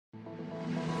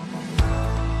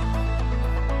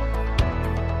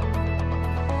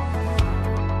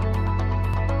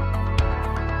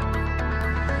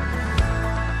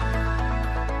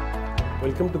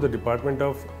Welcome to the Department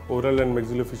of Oral and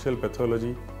Maxillofacial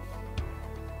Pathology,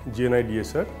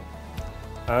 GNIDSR.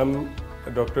 I am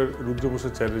Dr.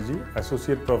 Rudraprasad Chatterjee,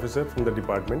 Associate Professor from the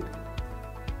department.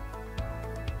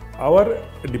 Our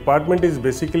department is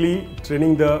basically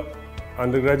training the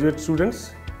undergraduate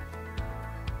students,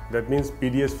 that means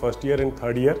PDS first year and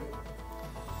third year.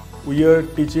 We are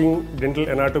teaching dental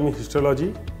anatomy,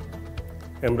 histology,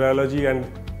 embryology and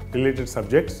related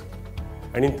subjects.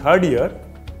 And in third year,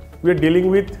 we are dealing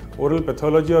with oral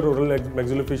pathology or oral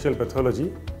maxillofacial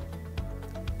pathology.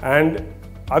 And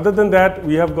other than that,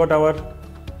 we have got our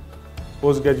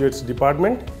postgraduates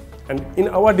department. And in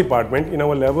our department, in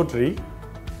our laboratory,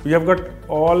 we have got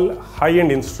all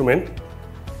high-end instrument.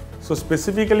 So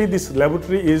specifically, this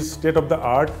laboratory is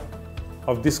state-of-the-art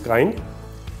of this kind.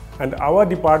 And our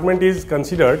department is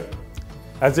considered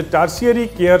as a tertiary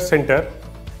care center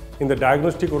in the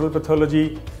diagnostic oral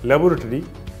pathology laboratory,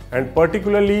 and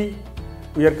particularly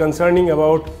we are concerning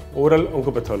about oral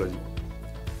oncopathology.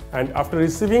 And after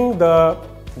receiving the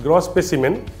gross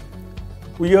specimen,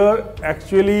 we are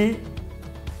actually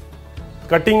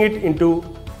cutting it into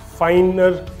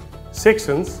finer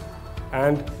sections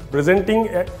and presenting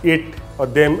it or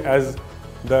them as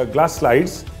the glass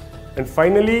slides. And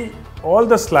finally, all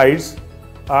the slides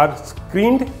are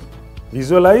screened,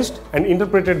 visualized and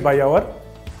interpreted by our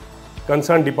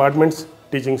concerned department's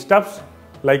teaching staffs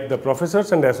like the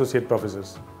professors and the associate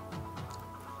professors.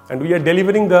 And we are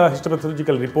delivering the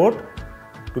histopathological report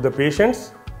to the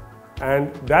patients,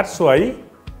 and that's why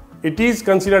it is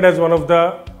considered as one of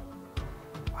the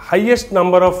highest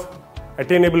number of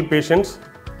attainable patients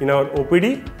in our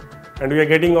OPD, and we are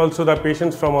getting also the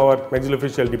patients from our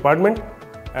maxillofacial department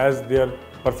as they are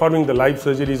performing the live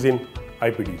surgeries in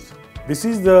IPDs. This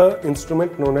is the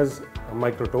instrument known as a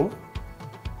microtome.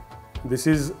 This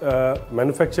is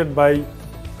manufactured by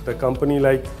the company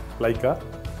like Leica,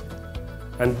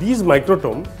 and these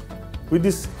microtome, with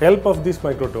this help of this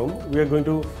microtome, we are going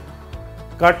to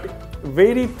cut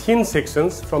very thin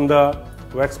sections from the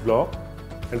wax block,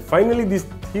 and finally these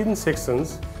thin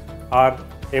sections are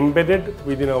embedded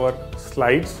within our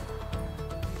slides,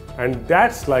 and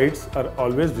that slides are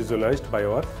always visualized by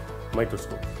our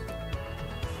microscope.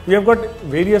 We have got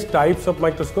various types of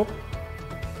microscope.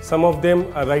 Some of them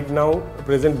are right now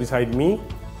present beside me,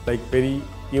 like very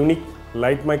unique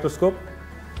light microscope.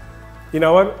 In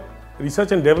our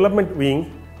research and development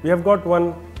wing, we have got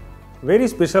one very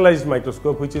specialized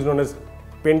microscope which is known as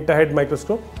pentahead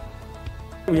microscope.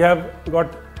 We have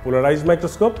got polarized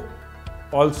microscope,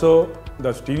 also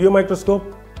the stereo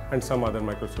microscope and some other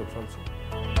microscopes also.